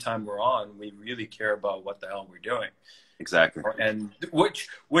set, every time we're on, we really care about what the hell we're doing. Exactly. And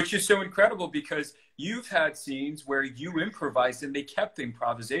which is so incredible, because you've had scenes where you improvised and they kept the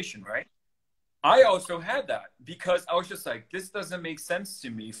improvisation, right? I also had that, because I was just like, this doesn't make sense to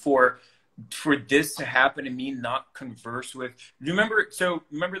me for this to happen and me not converse with. Do you remember? So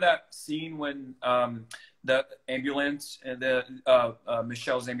remember that scene when the ambulance and the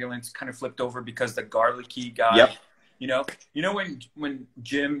Michelle's ambulance kind of flipped over because the garlicky guy, you know when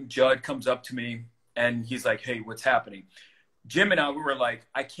Jim Judd comes up to me and he's like, hey, what's happening? Jim and I, we were like,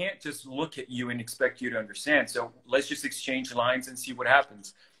 I can't just look at you and expect you to understand. So let's just exchange lines and see what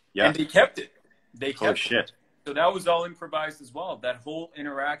happens. Yeah. And they kept it. They kept it. So that was all improvised as well. That whole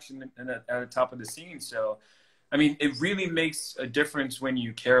interaction at the top of the scene. So, I mean, it really makes a difference when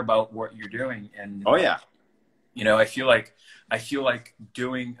you care about what you're doing. And you know, I feel like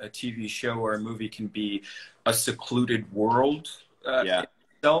doing a TV show or a movie can be a secluded world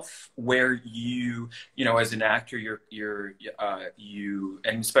itself, where you know, as an actor, you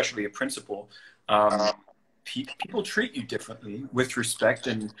and especially a principal, people treat you differently with respect,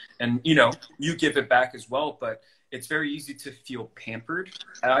 and you know, you give it back as well. But it's very easy to feel pampered.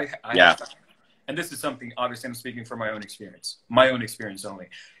 And this is something, obviously I'm speaking from my own experience only.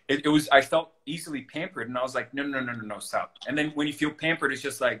 It was, I felt easily pampered, and I was like, no, stop. And then when you feel pampered, it's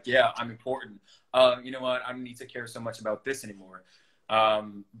just like, yeah, I'm important. You know what? I don't need to care so much about this anymore.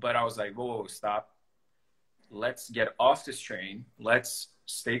 But I was like, whoa, stop. Let's get off this train. Let's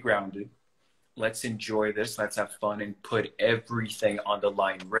stay grounded. Let's enjoy this. Let's have fun and put everything on the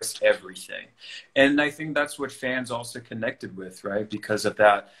line, risk everything. And I think that's what fans also connected with, right? Because of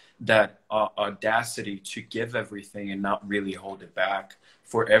that audacity to give everything and not really hold it back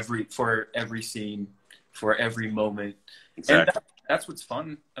for every scene, for every moment. Exactly. And that's what's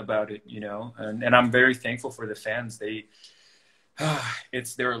fun about it, you know? And I'm very thankful for the fans.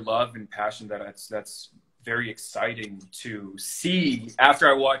 It's their love and passion that's very exciting to see. After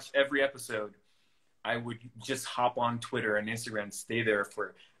I watched every episode, I would just hop on Twitter and Instagram and stay there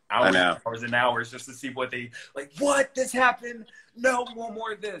for hours and hours just to see what they like. What? This happened? No,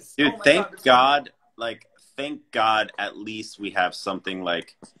 more of this. Dude, thank God at least we have something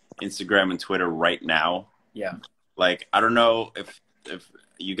like Instagram and Twitter right now. Yeah. Like, I don't know if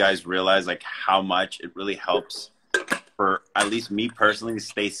you guys realize like how much it really helps for at least me personally to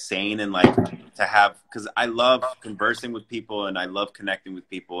stay sane, and like to have, because I love conversing with people and I love connecting with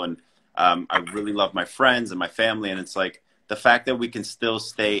people, and I really love my friends and my family, and it's like the fact that we can still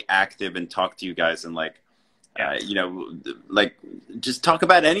stay active and talk to you guys and like, you know, like just talk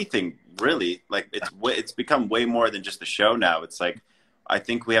about anything really. Like it's become way more than just a show now. It's like, I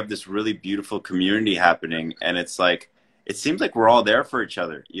think we have this really beautiful community happening, and it's like, it seems like we're all there for each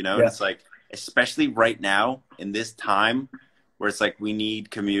other, you know? It's like, especially right now in this time where it's like, we need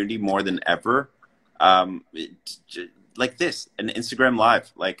community more than ever. Like this, an Instagram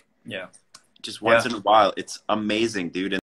Live, like, just once in a while. It's amazing, dude.